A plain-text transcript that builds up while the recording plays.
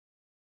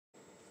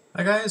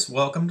Hi guys,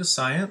 welcome to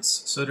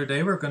Science. So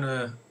today we're going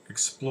to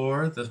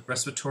explore the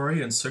respiratory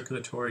and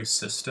circulatory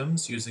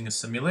systems using a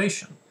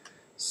simulation.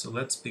 So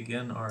let's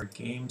begin our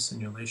game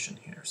simulation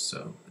here.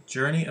 So,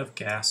 journey of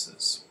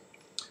gases.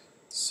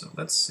 So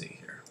let's see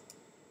here.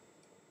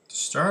 To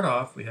start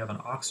off, we have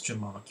an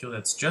oxygen molecule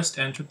that's just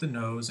entered the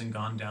nose and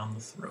gone down the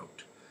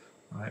throat,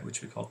 right,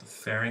 which we call the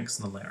pharynx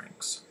and the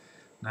larynx.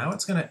 Now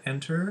it's going to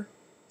enter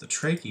the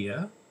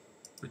trachea,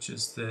 which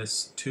is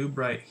this tube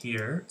right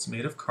here. It's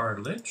made of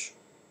cartilage.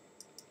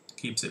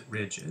 Keeps it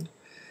rigid.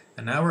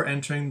 And now we're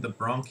entering the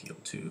bronchial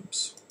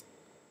tubes.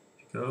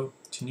 If you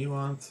continue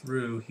on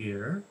through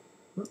here,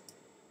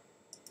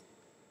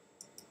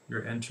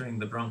 you're entering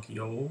the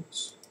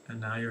bronchioles,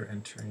 and now you're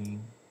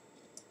entering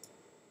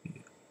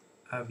the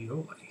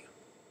alveoli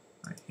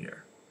right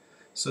here.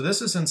 So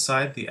this is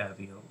inside the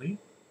alveoli,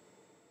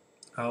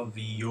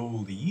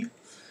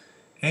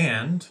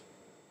 and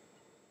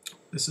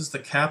this is the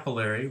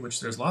capillary,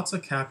 which there's lots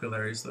of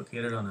capillaries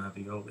located on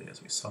alveoli,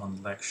 as we saw in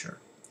the lecture.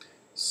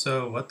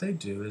 So what they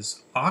do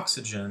is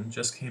oxygen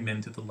just came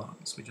into the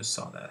lungs. We just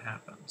saw that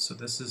happen. So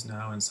this is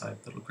now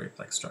inside the little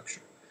grape-like structure.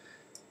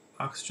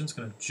 Oxygen's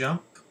going to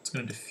jump, it's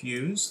going to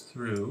diffuse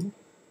through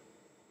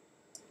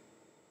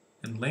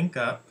and link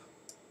up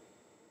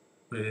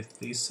with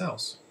these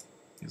cells,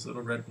 these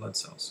little red blood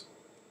cells.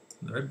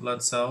 The red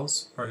blood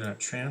cells are going to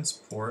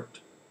transport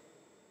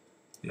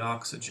the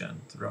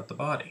oxygen throughout the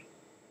body.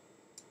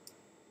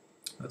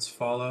 Let's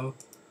follow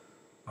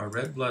our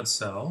red blood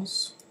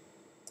cells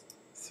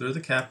through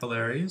the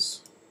capillaries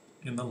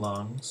in the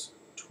lungs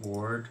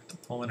toward the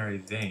pulmonary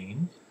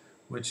vein,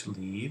 which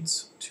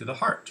leads to the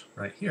heart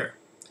right here.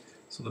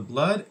 So the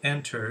blood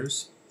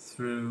enters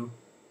through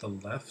the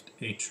left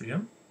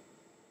atrium,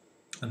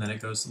 and then it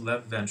goes to the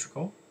left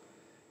ventricle,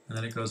 and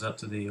then it goes up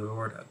to the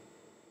aorta.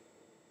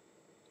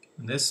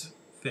 And this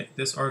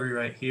artery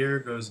right here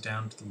goes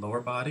down to the lower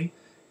body,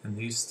 and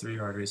these three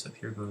arteries up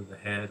here go to the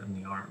head and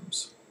the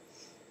arms.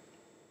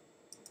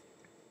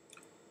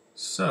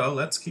 So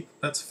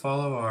let's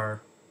follow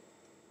our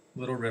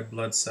little red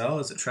blood cell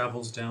as it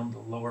travels down the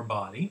lower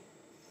body.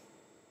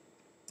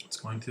 It's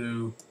going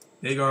through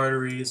big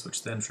arteries,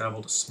 which then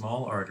travel to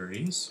small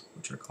arteries,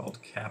 which are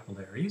called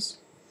capillaries.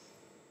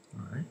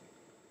 All right.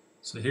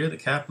 So here the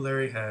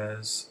capillary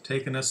has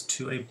taken us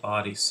to a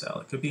body cell.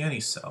 It could be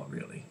any cell,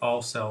 really.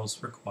 All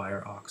cells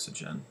require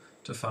oxygen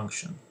to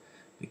function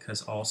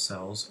because all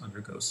cells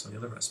undergo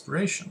cellular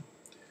respiration.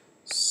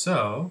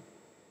 So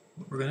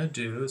what we're going to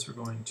do is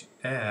we're going to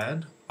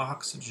add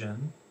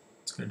oxygen.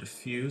 It's going to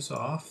diffuse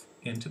off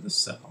into the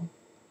cell.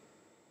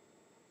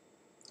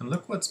 And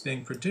look what's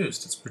being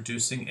produced. It's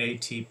producing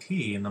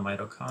ATP in the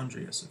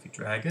mitochondria. So if you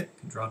drag it,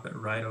 you can drop it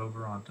right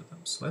over onto them.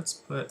 So let's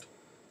put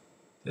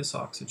this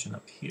oxygen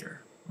up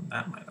here on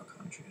that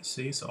mitochondria.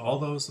 See? So all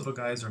those little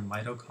guys are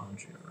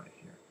mitochondria right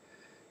here.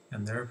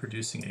 And they're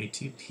producing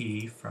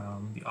ATP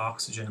from the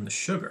oxygen and the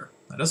sugar.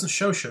 That doesn't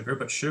show sugar,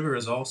 but sugar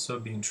is also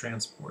being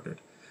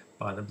transported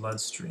by the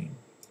bloodstream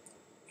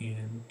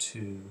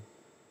into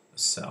the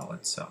cell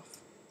itself.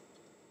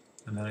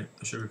 And then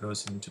the sugar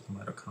goes into the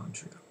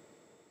mitochondria.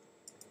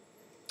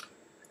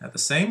 At the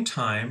same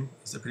time,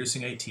 as they're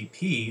producing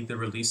ATP, they're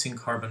releasing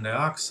carbon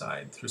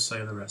dioxide through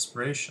cellular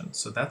respiration.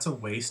 So that's a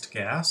waste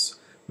gas.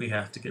 We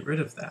have to get rid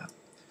of that.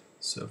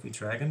 So if we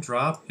drag and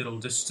drop, it'll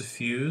just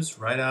diffuse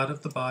right out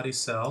of the body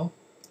cell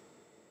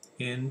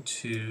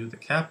into the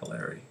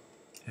capillary,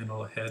 and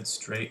it'll head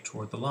straight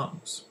toward the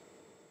lungs.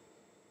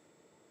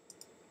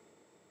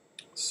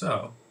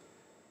 So,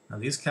 now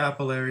these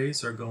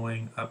capillaries are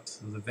going up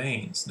through the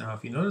veins. Now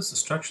if you notice the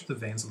structure of the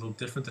veins is a little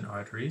different than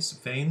arteries.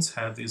 Veins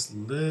have these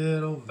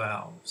little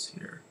valves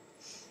here.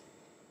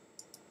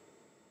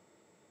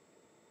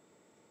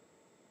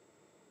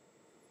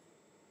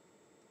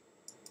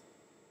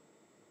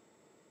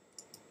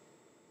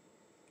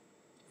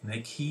 And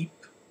they keep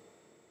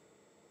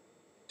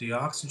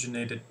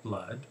deoxygenated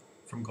blood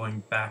from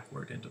going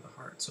backward into the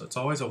heart. So it's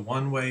always a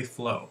one-way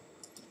flow.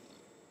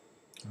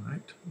 All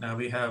right, now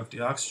we have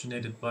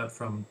deoxygenated blood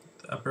from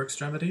the upper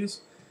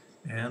extremities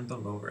and the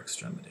lower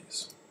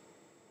extremities.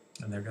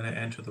 And they're going to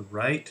enter the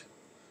right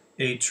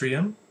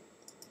atrium,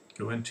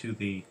 go into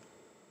the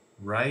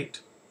right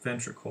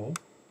ventricle,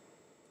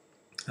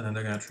 and then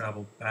they're going to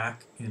travel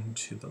back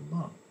into the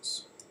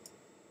lungs.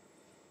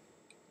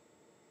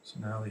 So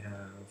now we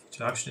have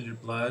deoxygenated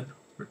blood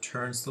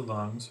returns to the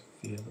lungs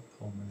via the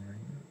pulmonary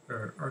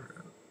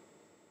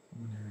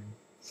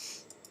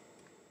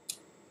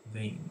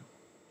vein.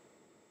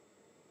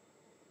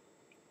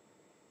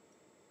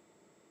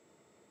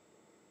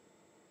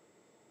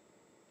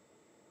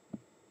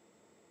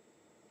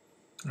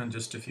 And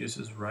just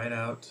diffuses right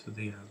out to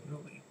the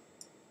alveoli.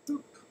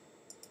 Boop.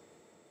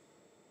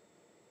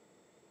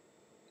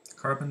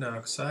 Carbon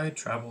dioxide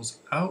travels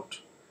out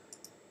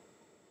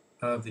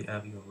of the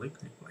alveoli,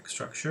 grape-like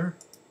structure,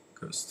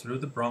 goes through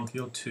the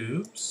bronchial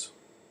tubes,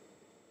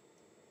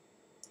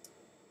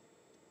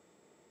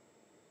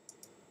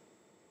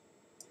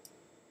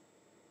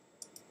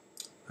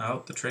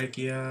 out the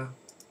trachea,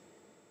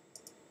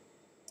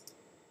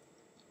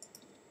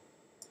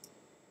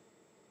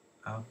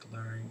 out the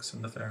larynx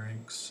and the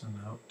pharynx and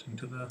out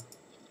into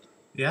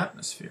the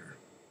atmosphere.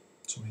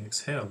 So when we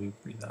exhale, we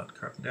breathe out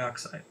carbon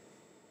dioxide.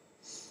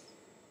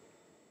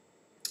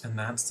 And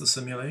that's the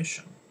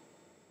simulation.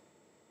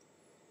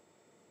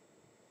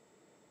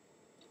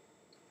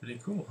 Pretty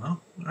cool, huh?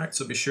 Alright,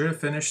 so be sure to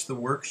finish the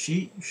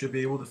worksheet. You should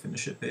be able to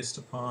finish it based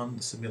upon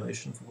the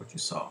simulation for what you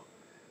saw.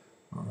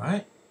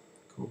 Alright,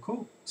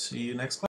 cool. See you next class.